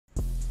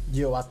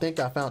Yo, I think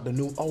I found the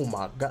new. Oh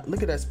my god,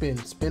 look at that spin.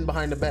 Spin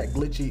behind the back.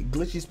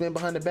 Glitchy spin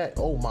behind the back.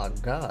 Oh my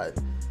god.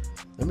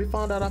 Let me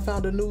find out I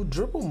found a new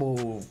dribble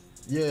move.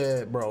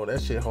 Yeah, bro,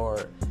 that shit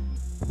hard.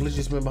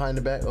 Glitchy spin behind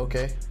the back.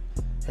 Okay.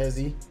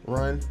 Hezzy,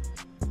 run.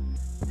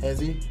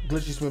 Hezzy,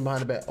 glitchy spin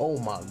behind the back. Oh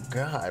my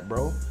god,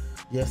 bro.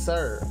 Yes,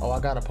 sir. Oh, I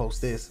gotta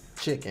post this.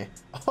 Chicken.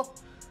 Oh.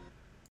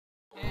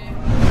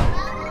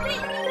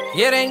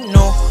 Yeah, they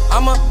know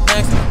I'm a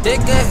next, they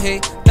get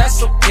hate,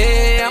 that's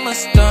okay. I'm a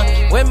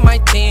stunt with my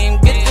team,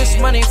 get this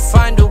money,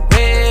 find a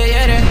way.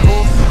 Yeah, they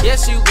cool, yeah,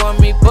 she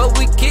want me, but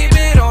we keep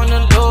it on the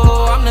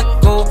low. I'm the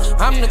GOAT,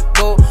 I'm the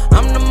GOAT,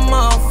 I'm the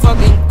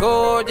motherfucking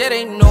GOAT. Yeah,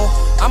 they know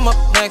I'm up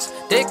next,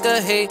 they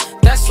get hate,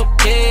 that's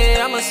okay.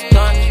 I'm a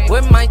stunt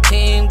with my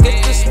team,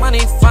 get this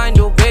money, find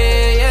a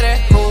way. Yeah,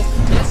 they cool,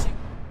 yes.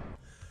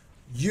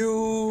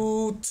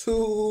 YouTube,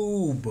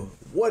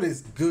 what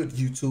is good,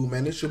 YouTube,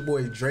 man? It's your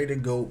boy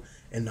DreThaGoat,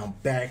 and I'm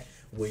back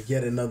with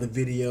yet another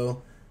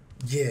video.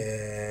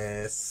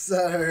 Yes,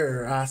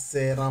 sir, I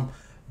said I'm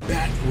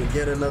back with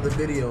yet another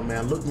video,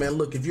 man.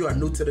 Look, if you are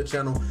new to the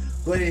channel,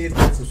 go ahead and hit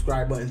that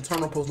subscribe button,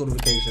 turn on post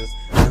notifications,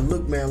 and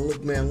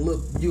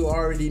look, you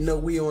already know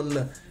we on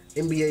the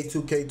NBA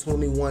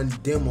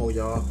 2K21 demo,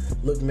 y'all.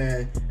 Look,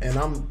 man, and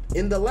I'm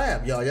in the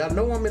lab, y'all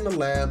know I'm in the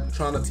lab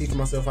trying to teach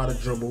myself how to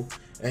dribble.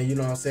 And you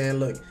know what I'm saying,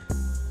 look,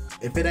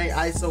 if it ain't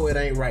ISO, it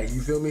ain't right, you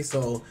feel me?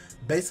 So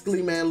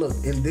basically, man, look,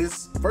 in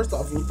this, first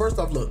off,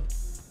 look,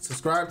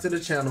 subscribe to the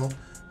channel,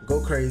 go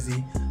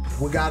crazy.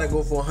 We gotta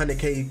go for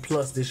 100K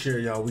plus this year,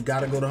 y'all. We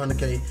gotta go to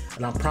 100K,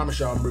 and I promise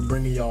y'all I'm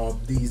bringing y'all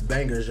these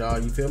bangers, y'all,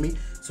 you feel me?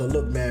 So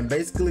look, man,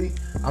 basically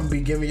I'm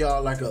be giving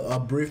y'all like a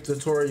brief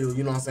tutorial,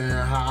 you know what I'm saying,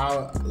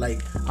 how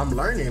I'm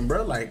learning,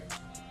 bro. Like,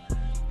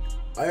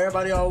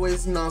 everybody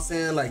always, you know what I'm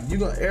saying, like,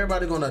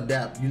 everybody gonna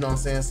adapt, you know what I'm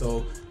saying?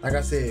 So like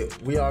I said,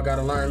 we all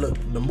gotta learn. Look,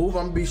 the move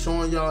I'm gonna be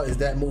showing y'all is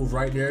that move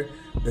right there,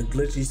 the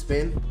glitchy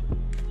spin.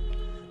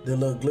 The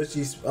little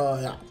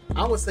glitchy,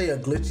 I would say a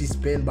glitchy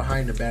spin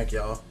behind the back,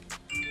 y'all.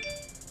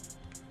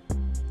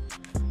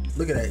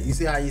 Look at that. You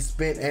see how you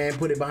spin and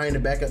put it behind the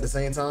back at the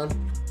same time?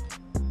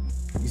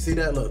 You see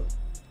that? Look.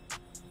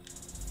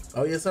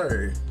 Oh yes,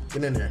 sir.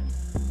 Get in there.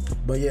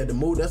 But yeah, the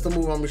move, that's the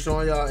move I'm gonna be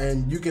showing y'all.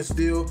 And you can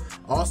still,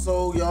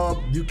 also,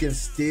 y'all, you can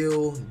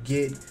still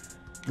get,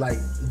 like,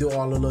 do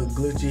all the little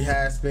glitchy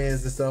half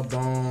spins and stuff,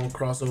 boom,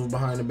 crossover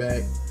behind the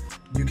back.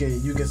 You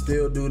can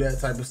still do that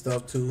type of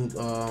stuff too,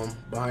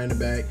 behind the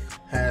back,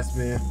 half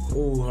spin.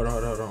 Ooh, hold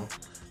on.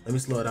 Let me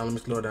slow it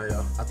down,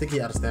 y'all. I think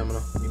he out of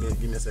stamina.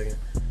 Give me a second.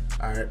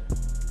 All right.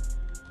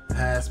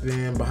 Half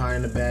spin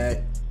behind the back,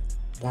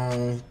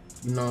 boom.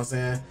 You know what I'm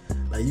saying?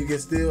 Like, you can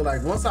still,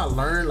 like, once I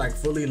learn, like,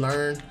 fully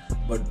learn,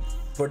 but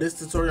for this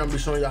tutorial, I'm gonna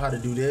be showing y'all how to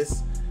do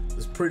this.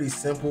 It's pretty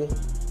simple.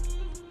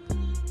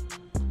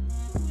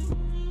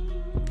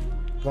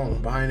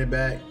 Boom, behind the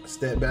back,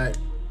 step back,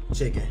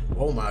 chicken.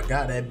 Oh my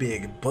god, that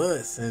big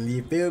bust, and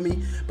you feel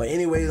me? But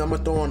anyways, I'm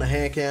gonna throw on the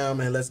hand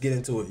cam and let's get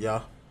into it,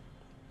 y'all.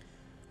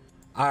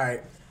 All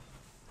right,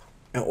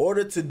 in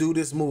order to do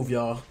this move,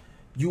 y'all,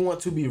 you want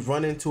to be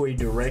running to a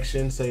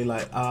direction. Say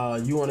like,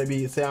 you want to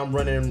be, say I'm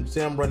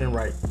running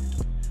right.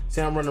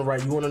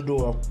 You want to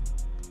do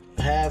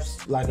a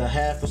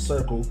half a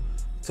circle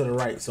to the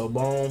right. So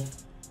boom,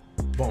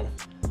 boom.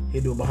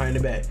 He'll do it behind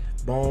the back.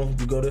 Boom.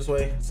 You go this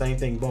way, same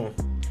thing. Boom.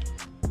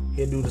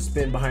 He'll do the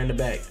spin behind the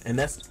back, and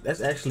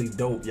that's actually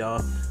dope,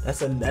 y'all.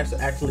 That's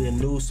actually a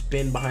new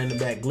spin behind the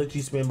back,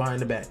 glitchy spin behind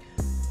the back.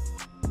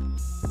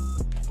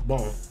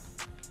 Boom.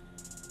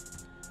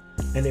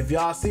 And if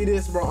y'all see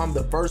this, bro, I'm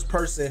the first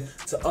person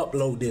to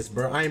upload this,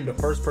 bro. I am the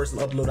first person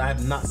to upload. I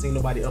have not seen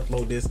nobody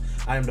upload this.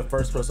 I am the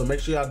first person. So make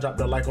sure y'all drop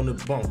the like on the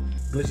boom.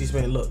 Glitchy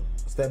spin. Look,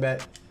 step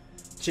back,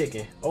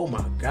 chicken. Oh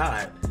my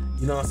god,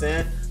 you know what I'm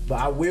saying?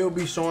 But I will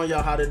be showing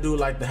y'all how to do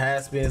like the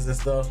half spins and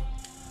stuff.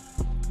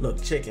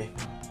 Look, chicken.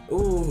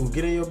 Ooh,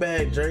 get in your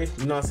bag, Dre.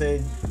 You know what I'm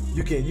saying?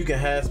 You can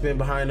half spin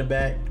behind the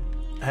back,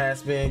 half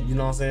spin. You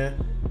know what I'm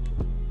saying?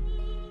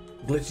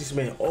 Glitchy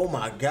spin. Oh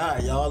my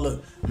god, y'all,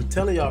 look, I'm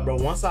telling y'all, bro,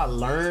 once I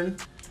learn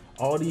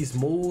all these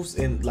moves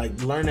and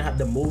like learning how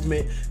the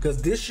movement,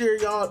 because this year,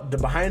 y'all, the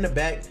behind the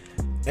back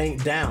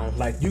ain't down.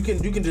 Like, you can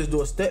just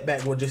do a step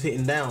back with just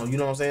hitting down, you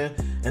know what I'm saying?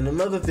 And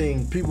another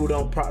thing people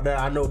that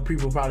I know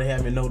people probably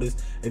haven't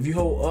noticed, if you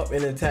hold up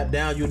and then tap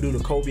down, you'll do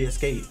the Kobe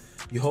escape.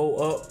 You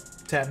hold up,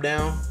 tap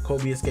down,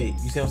 Kobe escape.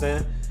 You see what I'm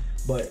saying?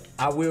 But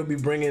I will be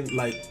bringing,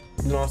 like,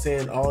 you know what I'm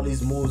saying, all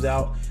these moves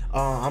out.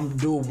 I'm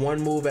doing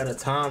one move at a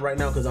time right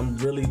now because I'm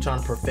really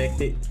trying to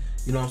perfect it.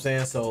 You know what I'm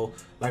saying? So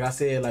like I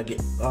said, like,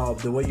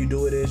 the way you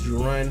do it is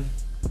you run.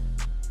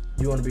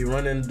 You want to be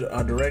running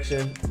a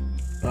direction.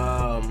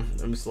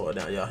 Let me slow it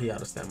down, y'all. He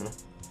out of stamina.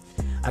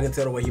 I can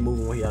tell the way he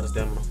moving when he out of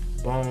stamina.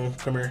 Boom,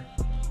 come here.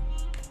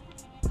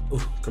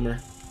 Ooh, come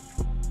here.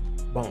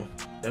 Boom.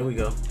 There we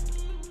go.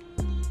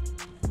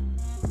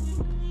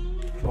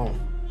 Boom.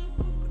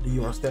 Do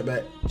you want to step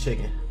back?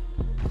 Chicken.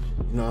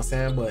 You know what I'm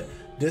saying? But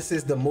this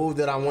is the move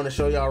that I want to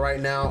show y'all right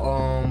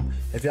now.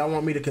 If y'all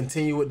want me to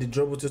continue with the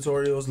dribble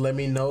tutorials, let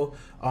me know.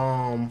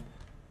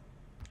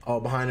 Oh,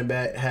 behind the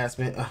back, half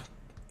spin.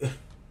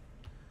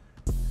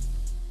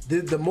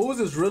 the moves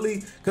is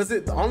really, because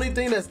the only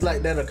thing that's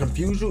like that'll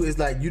confuse you is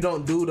like you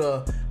don't do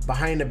the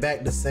behind the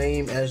back the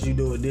same as you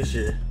do it this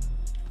year.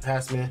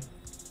 Passman,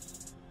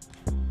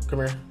 come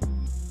here,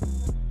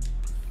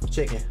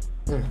 chicken.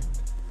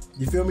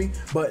 You feel me?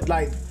 But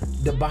like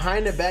the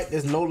behind the back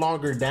is no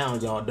longer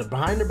down, y'all. The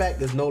behind the back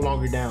is no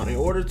longer down. In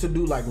order to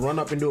do like run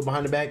up and do it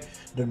behind the back,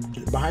 the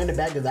behind the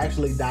back is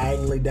actually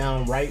diagonally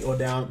down right or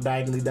down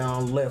diagonally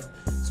down left.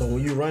 So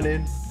when you run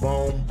in,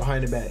 boom,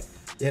 behind the back.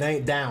 It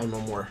ain't down no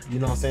more. You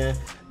know what I'm saying?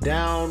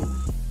 Down,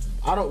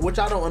 which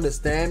I don't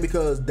understand,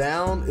 because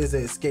down is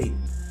an escape.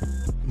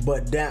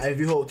 But down, if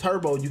you hold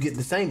turbo, you get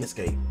the same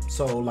escape.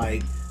 So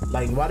like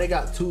why they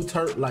got two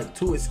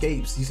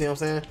escapes? You see what I'm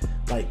saying?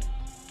 Like,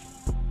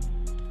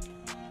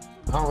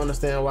 I don't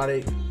understand why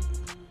they.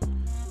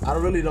 I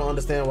really don't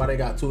understand why they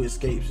got two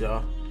escapes,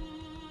 y'all.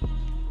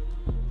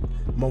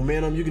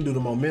 Momentum, you can do the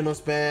momentum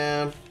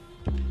spam.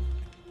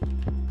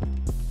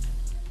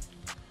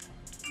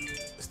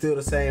 Still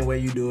the same way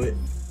you do it.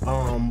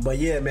 But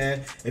yeah,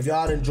 man, if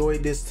y'all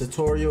enjoyed this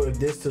tutorial, if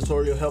this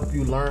tutorial helped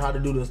you learn how to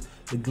do the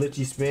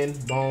glitchy spin,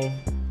 boom,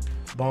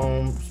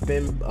 boom,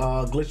 spin,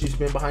 glitchy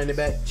spin behind the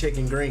back,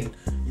 chicken green.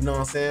 You know what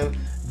I'm saying?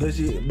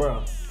 Glitchy,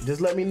 bro.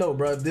 Just let me know,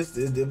 bro. If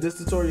this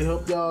tutorial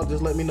helped y'all,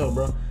 just let me know,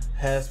 bro.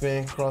 Half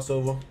spin,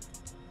 crossover,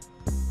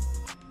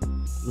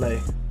 lay.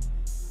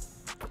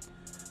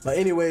 But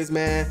anyways,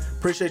 man,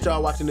 appreciate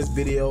y'all watching this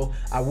video.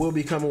 I will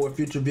be coming with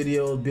future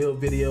videos,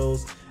 build videos,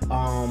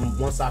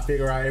 once I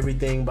figure out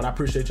everything. But I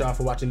appreciate y'all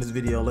for watching this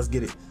video. Let's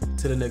get it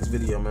to the next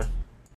video, man.